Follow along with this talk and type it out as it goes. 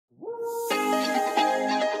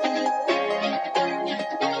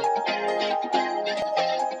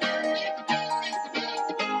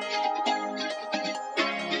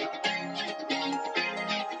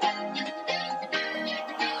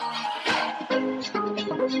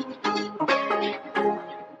Learning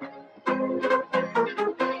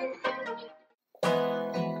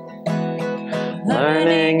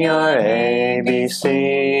your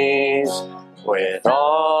ABCs with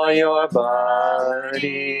all your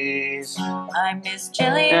buddies. I'm Miss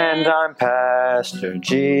Jillian. And I'm Pastor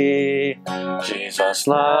G. Jesus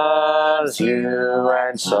loves you,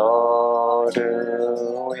 and so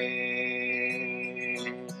do we.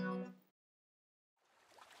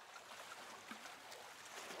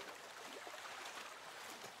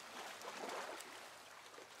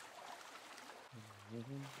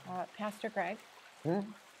 Pastor Greg,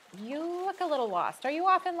 you look a little lost. Are you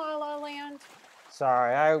off in La La Land?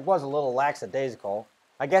 Sorry, I was a little lackadaisical.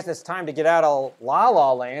 I guess it's time to get out of La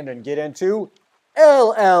La Land and get into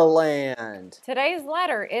LL Land. Today's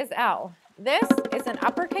letter is L. This is an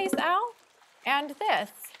uppercase L, and this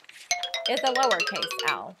is a lowercase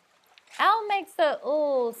L. L makes the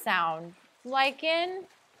ooh sound, like in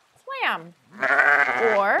slam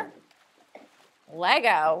or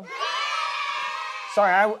Lego.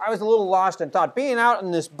 Sorry, I was a little lost and thought being out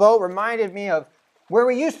in this boat reminded me of where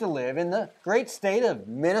we used to live in the great state of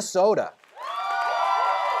Minnesota.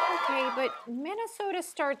 Okay, but Minnesota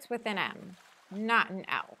starts with an M, not an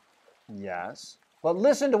L. Yes, but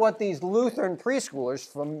listen to what these Lutheran preschoolers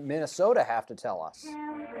from Minnesota have to tell us.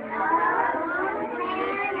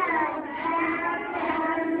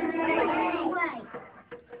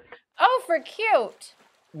 Oh, for cute.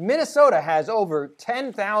 Minnesota has over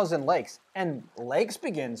 10,000 lakes, and lakes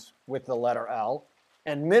begins with the letter L,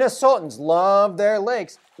 and Minnesotans love their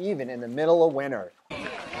lakes even in the middle of winter. 2,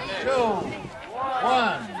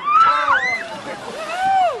 1.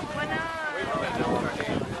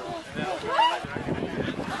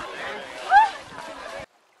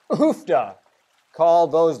 Oofda! Call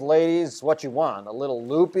those ladies what you want, a little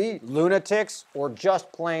loopy, lunatics, or just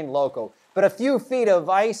plain loco. But a few feet of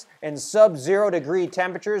ice and sub-0 degree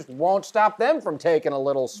temperatures won't stop them from taking a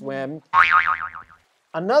little swim.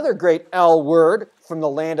 Another great L word from the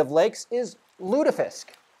land of lakes is lutefisk.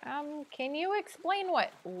 Can you explain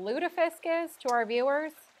what lutefisk is to our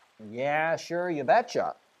viewers? Yeah, sure, you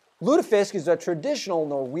betcha. Lutefisk is a traditional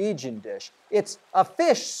Norwegian dish. It's a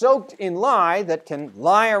fish soaked in lye that can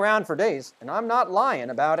lie around for days, and I'm not lying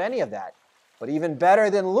about any of that. But even better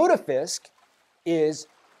than lutefisk is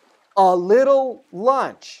a little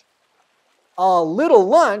lunch. A little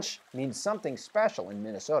lunch means something special in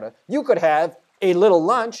Minnesota. You could have a little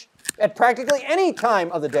lunch at practically any time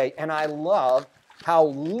of the day, and I love how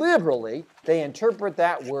liberally they interpret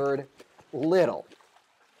that word little.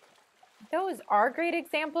 Those are great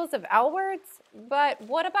examples of L words, but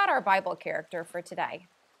what about our Bible character for today?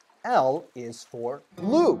 L is for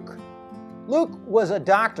Luke. Luke was a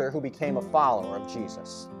doctor who became a follower of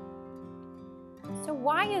Jesus. So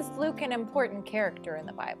why is Luke an important character in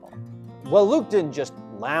the Bible? Well, Luke didn't just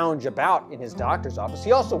lounge about in his doctor's office.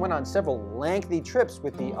 He also went on several lengthy trips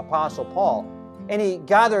with the Apostle Paul, and he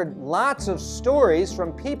gathered lots of stories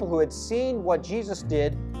from people who had seen what Jesus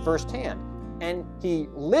did firsthand. And he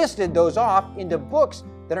listed those off into books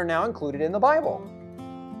that are now included in the Bible.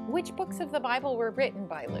 Which books of the Bible were written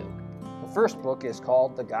by Luke? The first book is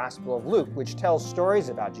called the Gospel of Luke, which tells stories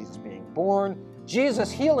about Jesus being born,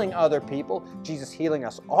 Jesus healing other people, Jesus healing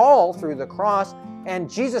us all through the cross, and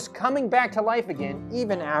Jesus coming back to life again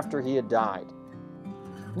even after he had died.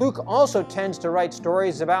 Luke also tends to write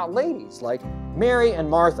stories about ladies like Mary and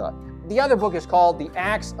Martha. The other book is called the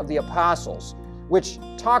Acts of the Apostles, which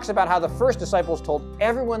talks about how the first disciples told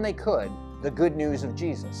everyone they could the good news of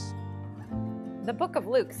Jesus. The book of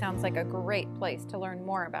Luke sounds like a great place to learn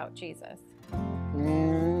more about Jesus.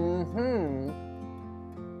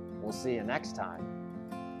 We'll see you next time.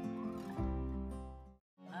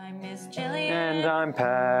 I'm Miss Jillian. And I'm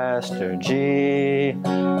Pastor G.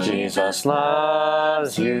 Jesus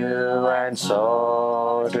loves you, and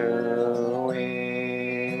so do